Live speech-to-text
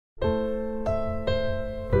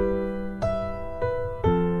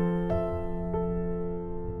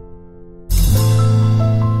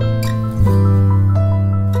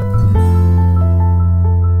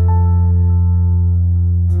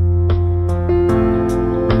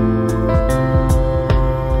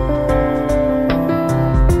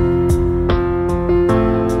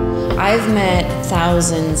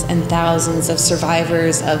thousands and thousands of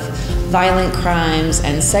survivors of violent crimes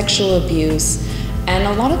and sexual abuse. And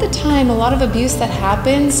a lot of the time, a lot of abuse that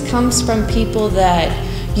happens comes from people that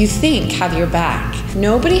you think have your back.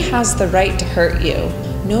 Nobody has the right to hurt you.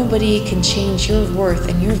 Nobody can change your worth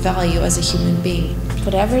and your value as a human being.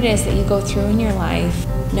 Whatever it is that you go through in your life,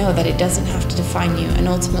 know that it doesn't have to define you. And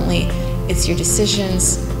ultimately, it's your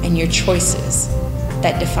decisions and your choices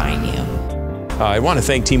that define you. I want to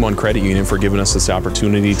thank Team One Credit Union for giving us this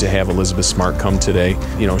opportunity to have Elizabeth Smart come today.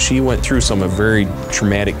 You know, she went through some very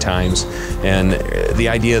traumatic times, and the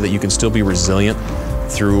idea that you can still be resilient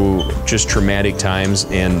through just traumatic times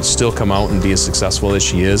and still come out and be as successful as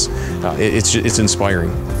she is, it's inspiring.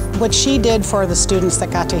 What she did for the students that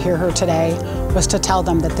got to hear her today was to tell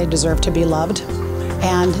them that they deserve to be loved,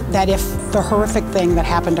 and that if the horrific thing that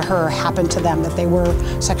happened to her happened to them, that they were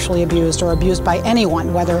sexually abused or abused by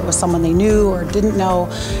anyone, whether it was someone they knew or didn't know,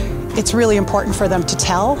 it's really important for them to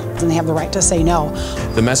tell, and they have the right to say no.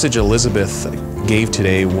 The message Elizabeth gave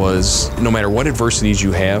today was, no matter what adversities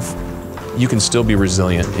you have, you can still be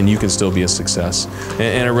resilient and you can still be a success.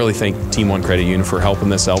 And I really thank Team One Credit Union for helping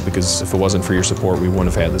this out, because if it wasn't for your support, we wouldn't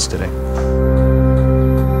have had this today.